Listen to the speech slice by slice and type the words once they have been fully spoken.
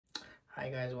Hi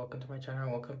guys, welcome to my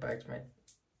channel. Welcome back to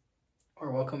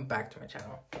my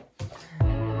channel.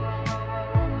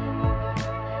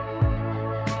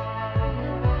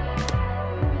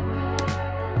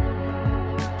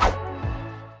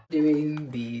 Doing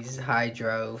these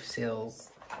hydro seals.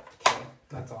 Okay,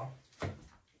 that's all.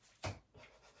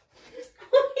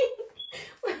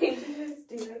 Why did you just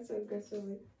do that so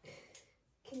aggressively?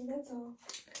 Okay, that's all.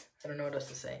 I don't know what else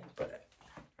to say, but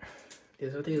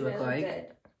these are what they look like. Good.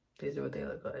 These are what they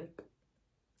look like.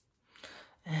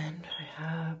 And I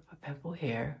have a pimple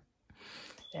here,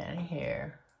 and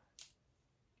here,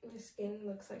 Your skin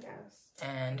looks like ass.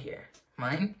 and here.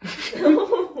 Mine?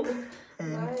 No.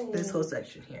 And Mine. this whole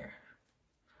section here.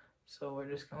 So we're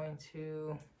just going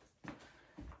to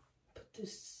put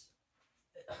this.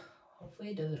 Hopefully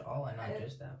it does it all and not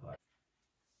just that part.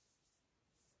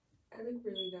 I look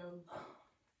really dumb.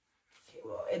 Okay,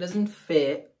 well, it doesn't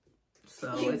fit.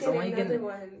 So You it's get only another gonna.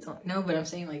 one. It's no, but I'm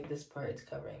saying like this part is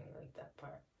covering like that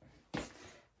part.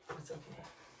 It's okay.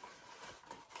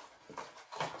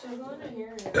 Should I go in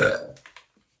here?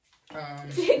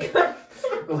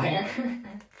 Where?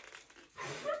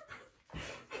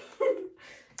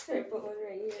 Should I put one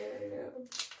right here or no?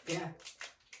 Yeah.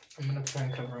 I'm gonna try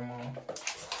and cover them all.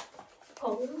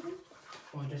 All of them?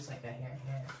 Well, just like that here and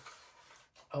here.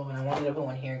 Oh, and I wanted to put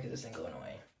one here because this ain't going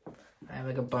away. I have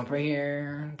like a bumper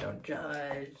here. Don't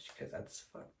judge, because that's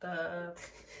fucked up.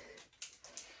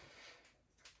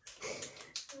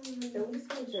 Nobody's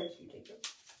gonna judge you, Jacob.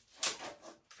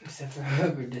 Except for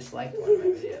whoever disliked one of my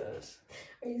videos.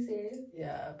 Are you serious?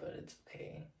 Yeah, but it's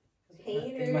okay.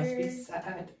 Hater. It must be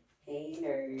sad.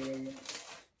 Hater.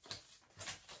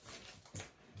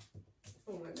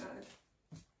 Oh my god.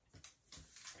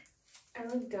 I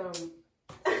look dumb.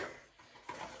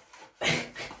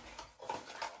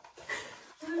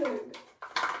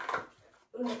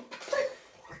 Look.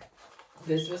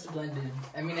 This was blended.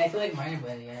 I mean, I feel like mine are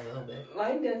blending in a little bit.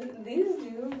 Mine doesn't. These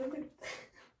do. Look at.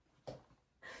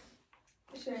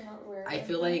 Should I not wear it? I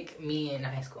feel like me in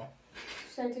high school.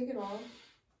 Should I take it off?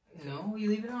 No, you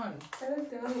leave it on. I look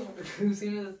dumb. Who's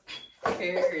gonna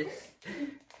cares?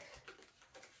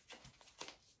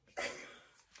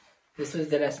 This was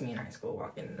deadass me in high school,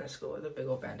 walking into school with a big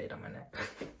old band-aid on my neck.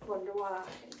 Wonder why.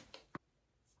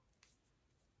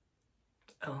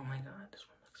 Oh my god, this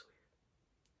one looks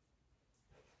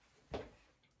weird.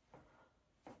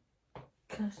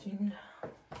 Cause you know.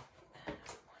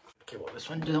 Okay, well this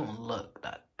one don't look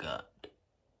that good.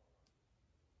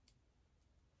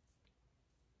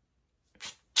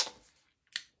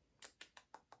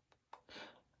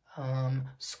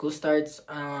 School starts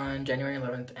on January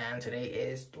 11th and today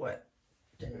is what?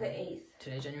 The 8th.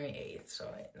 Today's January 8th,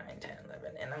 so 9, 10,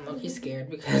 11. And I'm low-key scared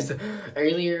because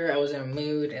earlier I was in a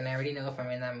mood and I already know if I'm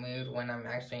in that mood when I'm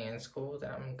actually in school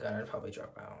that I'm gonna probably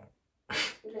drop out.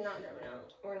 You're not never know.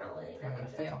 We're not letting I'm them gonna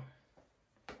do fail.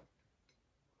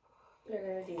 They're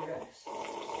gonna do drugs.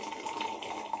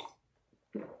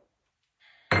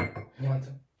 You want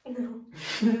some? No.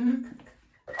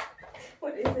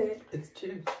 What is it? It's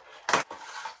juice.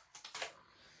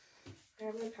 I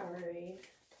have my Powerade.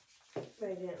 But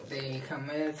I didn't. They come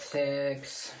with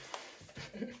 6.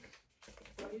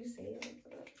 Why do you say it like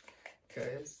that?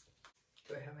 Cause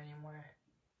do I have any more?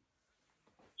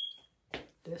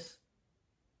 This?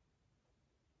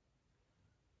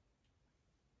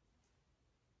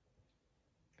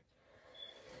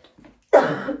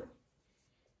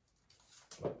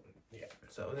 Yeah,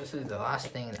 so this is the last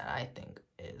thing that I think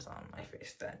is on my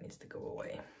face that needs to go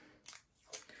away.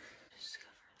 Just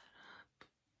cover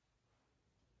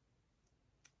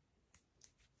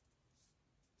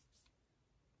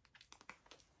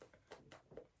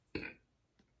that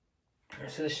up.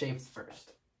 This is shave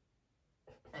first.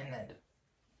 And then.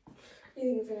 You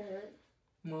think it's gonna hurt?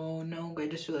 Well, no, I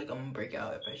just feel like I'm gonna break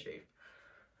out if I shave.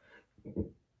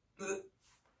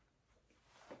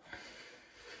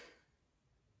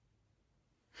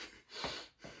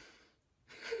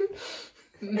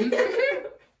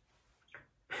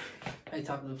 My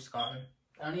top lip's gone.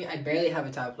 I barely have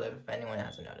a top lip if anyone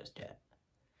hasn't noticed yet.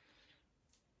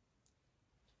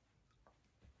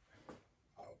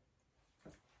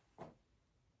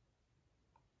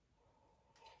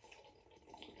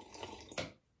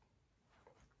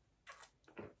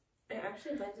 It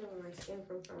actually blends over my skin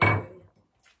from far away.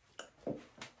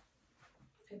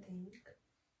 I think.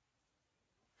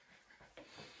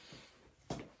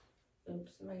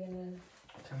 Oops, am I gonna...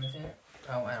 Tell me it.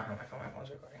 Oh, I don't have my phone. My phone's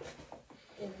recording.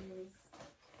 It is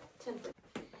tempered.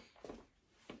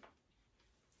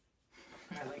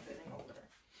 I like the thing over there.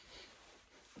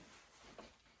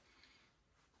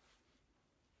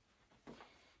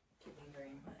 Thank you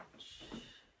very much.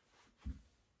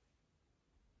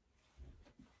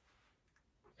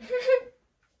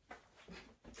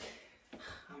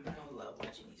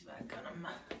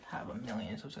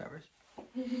 million subscribers.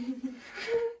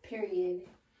 Period.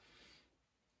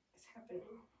 It's happening.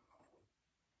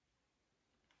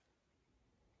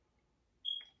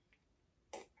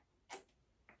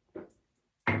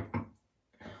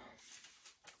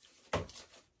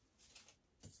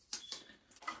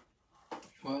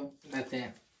 Well, that's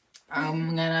it.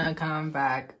 I'm gonna come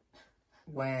back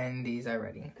when these are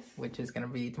ready, which is gonna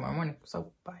be tomorrow morning.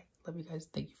 So, bye. Love you guys.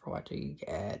 Thank you for watching.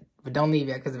 But don't leave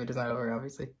yet because the video's not over,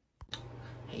 obviously.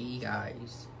 Hey,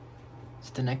 guys. It's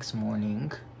the next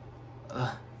morning.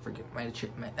 Forget my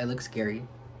I look scary.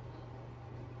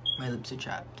 My lips are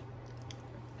chapped.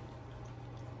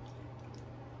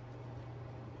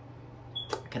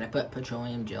 Can I put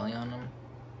petroleum jelly on them?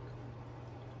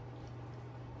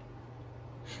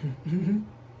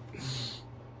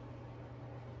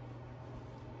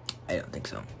 I don't think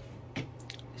so.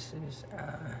 This is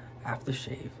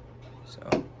aftershave.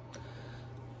 So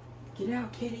get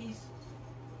out, kitties.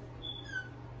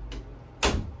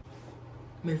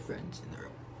 My friends in the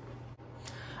room.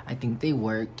 I think they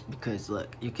worked because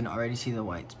look, you can already see the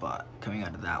white spot coming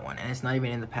out of that one, and it's not even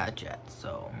in the patch yet.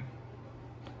 So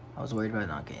I was worried about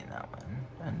not getting that one,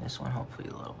 and this one hopefully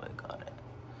a little bit got it.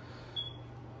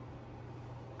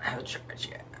 I haven't charged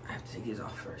yet. I have to take these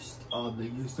off first. Oh,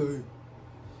 big you say. Oh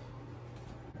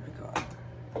my god.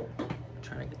 I'm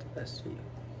trying to get the best view.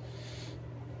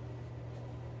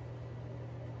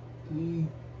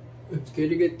 I'm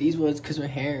scared to get these ones because my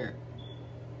hair.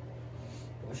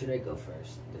 Or should I go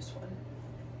first? This one.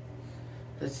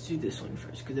 Let's do this one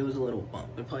first because there was a little bump.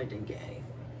 I probably didn't get anything.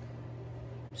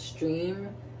 Stream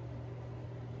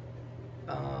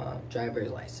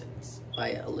Driver's License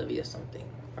by Olivia something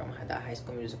from that High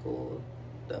School Musical,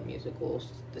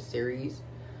 the series.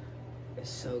 It's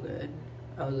so good.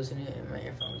 I was listening to it in my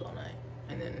earphones all night,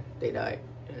 and then they died.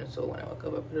 And so when I woke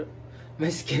up, I put it up. My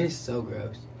skin is so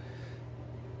gross.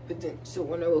 But then, so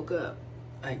when I woke up,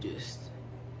 I just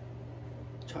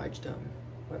charged them,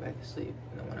 went back to sleep,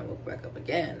 and then when I woke back up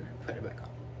again, put it back on.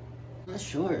 I'm not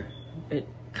sure. It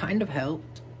kind of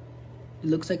helped. It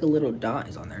looks like a little dot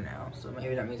is on there now, so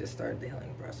maybe that means it started the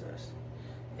healing process.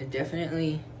 It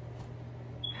definitely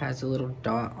has a little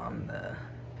dot on the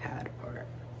pad part,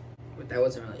 but that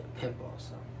wasn't really a pimple,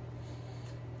 so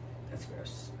that's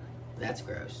gross. That's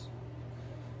gross.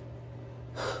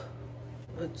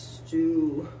 Let's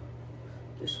do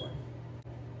this one.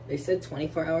 They said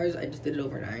 24 hours. I just did it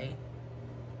overnight.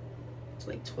 It's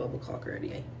like 12 o'clock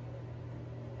already.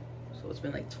 So it's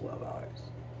been like 12 hours.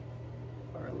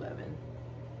 Or 11.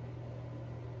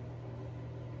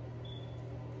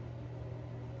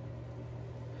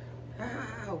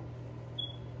 Ow!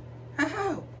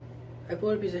 Ow! I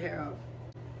pulled a piece of hair off.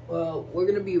 Well, we're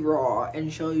gonna be raw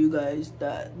and show you guys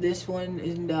that this one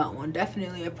isn't that one.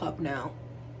 Definitely a pop now.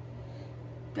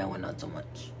 That one not so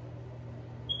much.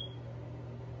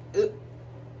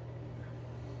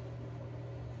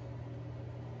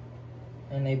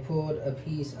 And they pulled a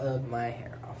piece of my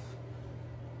hair off.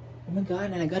 Oh my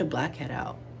god, and I got a blackhead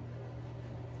out.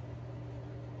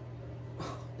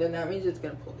 Then that means it's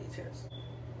gonna pull these hairs.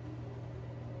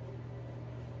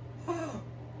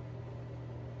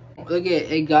 Look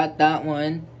at it, got that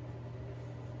one.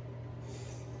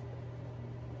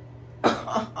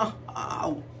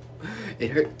 Ow.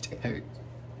 It hurts, it hurts.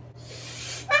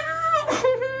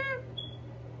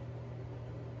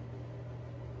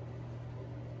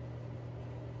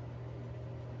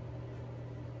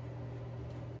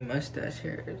 Mustache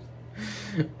hairs.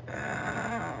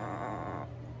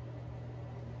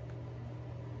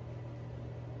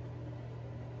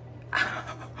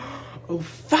 Oh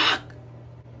fuck!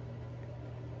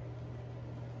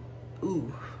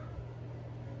 Ooh.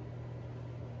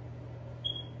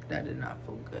 That did not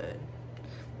feel good.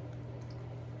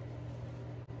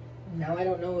 Now I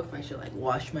don't know if I should like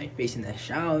wash my face in the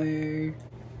shower.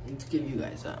 Let's give you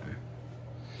guys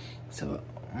so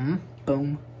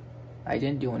boom. I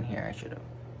didn't do one here, I should have.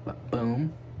 But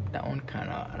boom. That one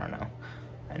kinda, I don't know.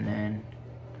 And then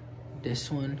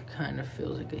this one kind of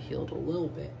feels like it healed a little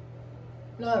bit.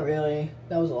 Not really.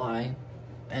 That was a lie.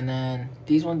 And then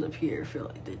these ones up here feel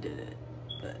like they did it.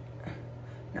 But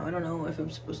now I don't know if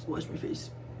I'm supposed to wash my face.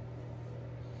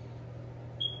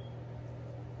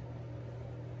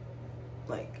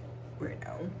 Like right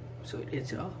now. So it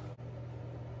hits it off.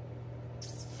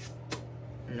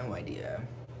 No idea.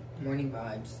 Morning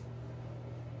vibes.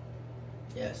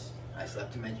 Yes, I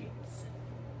slept in my jeans.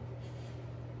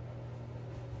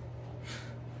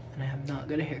 And I have not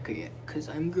got a haircut yet because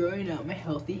I'm growing out my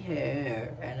healthy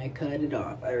hair and I cut it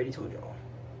off. I already told y'all.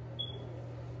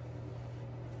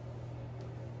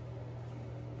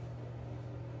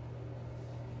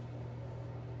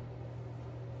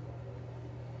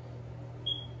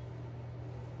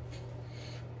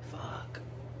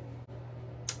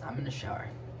 I'm in the shower.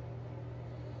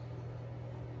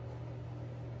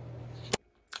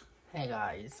 Hey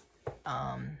guys,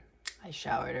 I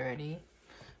showered already.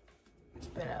 It's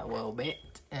been a little bit,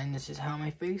 and this is how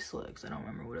my face looks. I don't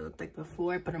remember what it looked like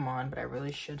before I put them on, but I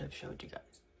really should have showed you guys.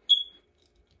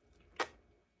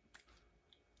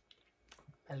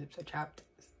 My lips are chapped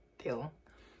still.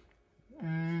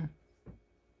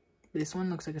 This one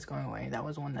looks like it's going away. That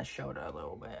was one that showed a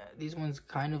little bit. These ones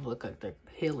kind of look like they're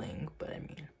healing, but I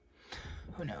mean,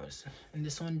 who knows? And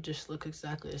this one just looks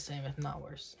exactly the same, if not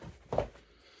worse.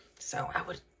 So I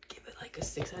would give it like a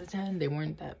 6 out of 10. They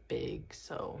weren't that big,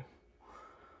 so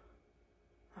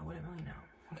I wouldn't really know.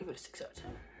 I'll give it a 6 out of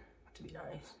 10 to be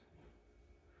nice.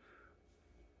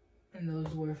 And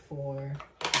those were for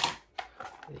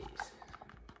these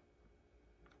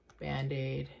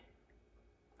Band-Aid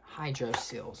HYRDO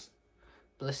seals,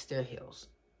 blister heals.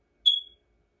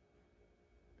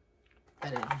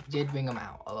 And it did bring them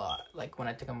out a lot. Like when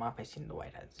I took them off, I seen the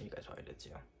whiteheads. You guys probably did too.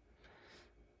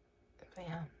 But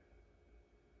yeah.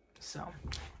 So,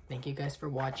 thank you guys for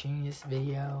watching this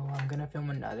video. I'm gonna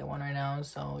film another one right now,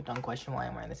 so don't question why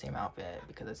I'm wearing the same outfit,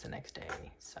 because it's the next day.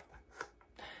 So,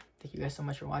 thank you guys so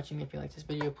much for watching. If you like this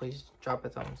video, please drop a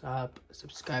thumbs up.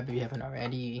 Subscribe if you haven't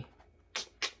already.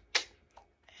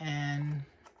 And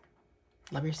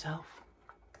love yourself.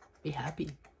 Be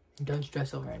happy. And don't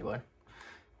stress over anyone.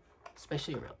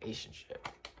 Especially a relationship.